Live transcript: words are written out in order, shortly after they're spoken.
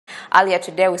Earlier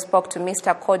today, we spoke to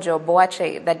Mr. Kojo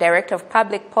Boakye, the Director of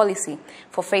Public Policy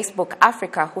for Facebook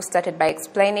Africa, who started by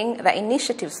explaining the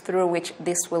initiatives through which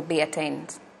this will be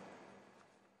attained.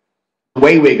 The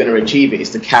way we're going to achieve it is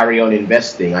to carry on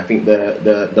investing. I think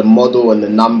the model and the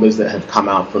numbers that have come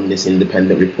out from this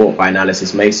independent report by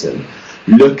Analysys Mason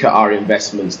look at our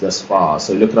investments thus far.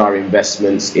 So look at our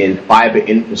investments in fiber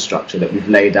infrastructure that we've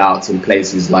laid out in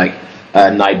places like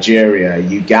Nigeria,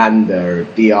 Uganda,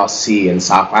 DRC and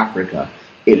South Africa.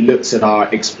 It looks at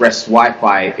our express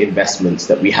Wi-Fi investments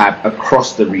that we have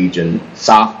across the region,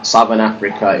 Southern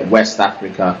Africa, West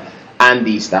Africa and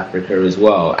East Africa as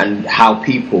well, and how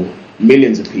people,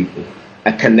 millions of people,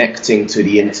 are connecting to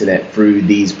the internet through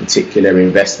these particular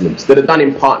investments that are done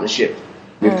in partnership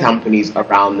with companies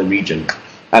around the region.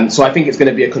 So I think it's going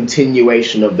to be a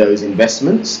continuation of those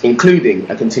investments, including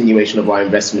a continuation of our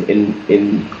investment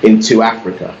into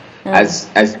Africa.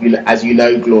 As you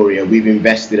know, Gloria, we've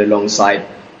invested alongside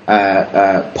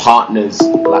partners such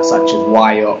as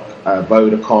WIOC,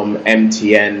 Vodacom,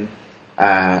 MTN,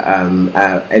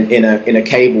 and in a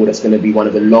cable that's going to be one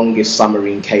of the longest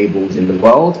submarine cables in the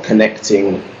world,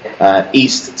 connecting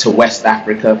East to West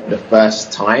Africa for the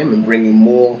first time and bringing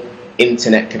more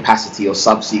internet capacity or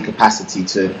subsea capacity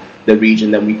to the region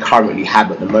than we currently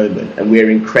have at the moment. And we're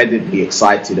incredibly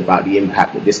excited about the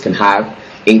impact that this can have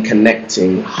in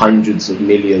connecting hundreds of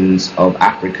millions of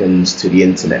Africans to the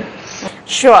internet.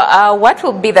 Sure. What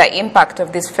will be the impact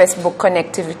of these Facebook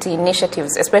connectivity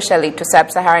initiatives, especially to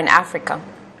Sub-Saharan Africa?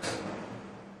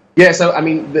 Yeah, so I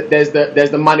mean, there's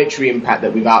the monetary impact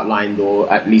that we've outlined,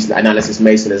 or at least Analysys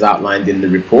Mason has outlined in the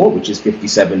report, which is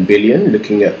 57 billion,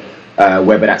 looking at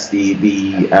whether that's the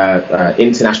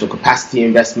international capacity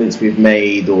investments we've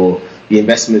made or the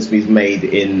investments we've made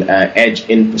in edge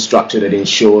infrastructure that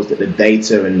ensures that the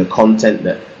data and the content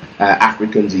that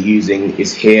Africans are using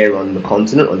is here on the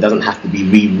continent or doesn't have to be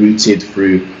rerouted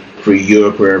through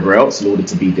Europe or wherever else in order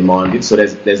to be demanded. So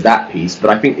there's that piece. But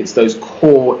I think it's those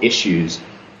core issues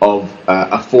of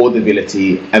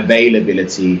affordability,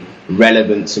 availability,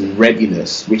 relevance and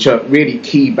readiness, which are really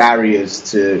key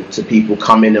barriers to people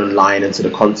coming online and to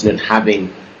the continent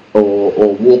having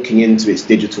or walking into its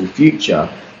digital future.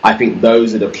 I think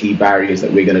those are the key barriers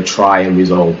that we're going to try and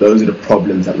resolve. Those are the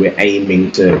problems that we're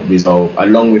aiming to resolve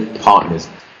along with partners.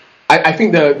 I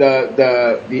think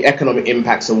the economic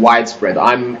impacts are widespread.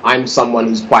 I'm someone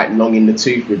who's quite long in the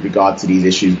tooth with regard to these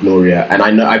issues, Gloria,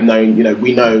 and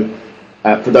we know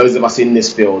for those of us in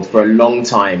this field for a long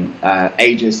time,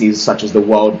 agencies such as the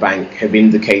World Bank have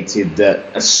indicated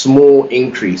that a small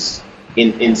increase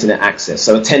in internet access,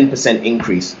 so a 10%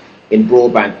 increase in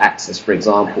broadband access, for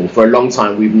example, for a long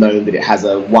time we've known that it has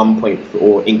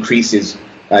increases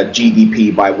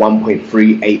GDP by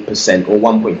 1.38% or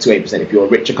 1.28% if you're a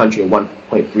richer country, or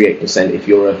 1.38% if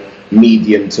you're a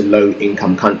medium to low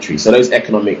income country. So those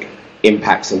economic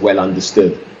impacts are well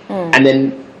understood. And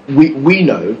then we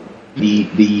know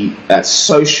the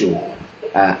social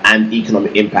and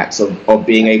economic impacts of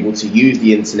being able to use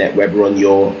the internet, whether on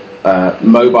your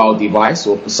mobile device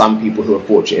or for some people who are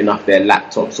fortunate enough their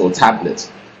laptops or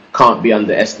tablets, can't be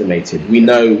underestimated. We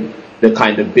know the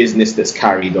kind of business that's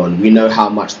carried on. We know how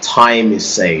much time is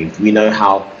saved. We know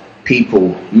how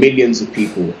people, millions of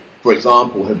people, for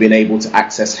example, have been able to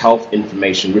access health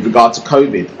information with regard to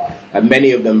COVID, and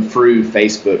many of them through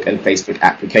Facebook and Facebook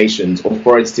applications,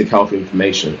 authoritative health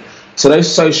information. So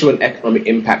those social and economic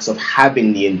impacts of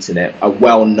having the internet are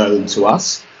well known to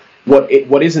us. What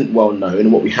isn't well known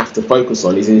and what we have to focus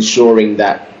on is ensuring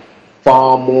that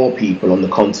far more people on the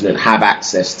continent have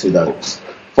access to those.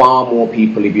 Far more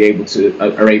people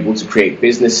are able to create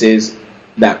businesses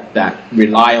that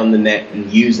rely on the net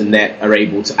and use the net, are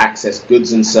able to access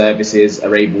goods and services,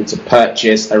 are able to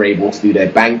purchase, are able to do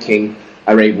their banking,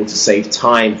 are able to save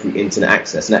time through internet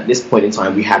access. And at this point in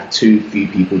time, we have too few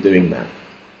people doing that.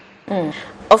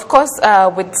 Of course,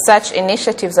 with such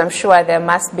initiatives, I'm sure there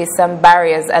must be some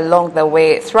barriers along the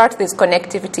way. Throughout these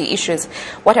connectivity issues,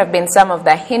 what have been some of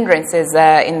the hindrances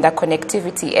in the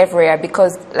connectivity area?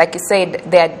 Because, like you said,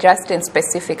 they are just in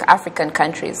specific African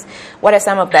countries. What are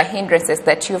some of the hindrances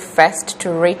that you faced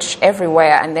to reach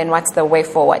everywhere, and then what's the way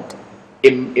forward?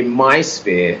 In my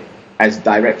sphere, as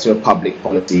Director of Public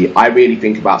Policy, I really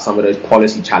think about some of those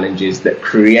policy challenges that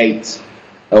create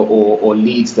or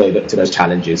leads to those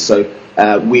challenges. So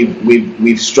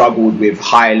we've struggled with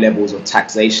higher levels of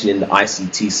taxation in the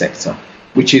ICT sector,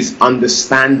 which is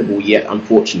understandable yet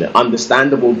unfortunate.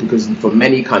 Understandable because for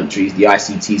many countries the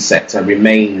ICT sector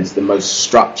remains the most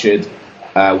structured,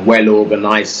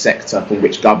 well-organized sector from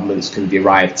which governments can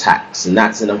derive tax, and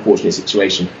that's an unfortunate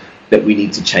situation that we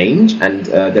need to change. And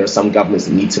there are some governments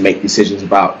that need to make decisions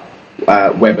about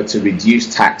whether to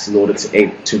reduce tax in order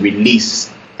to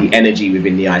release the energy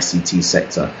within the ICT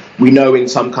sector. We know in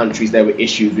some countries there were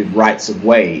issues with rights of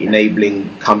way,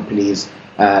 enabling companies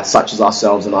such as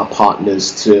ourselves and our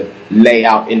partners to lay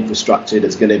out infrastructure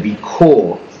that's going to be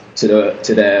core to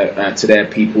their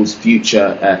people's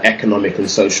future economic and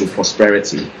social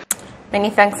prosperity. Many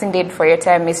thanks indeed for your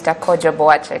time, Mr. Kojo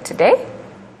Boakye, today.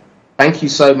 Thank you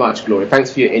so much, Gloria.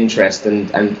 Thanks for your interest, and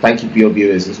thank you for your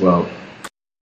viewers as well.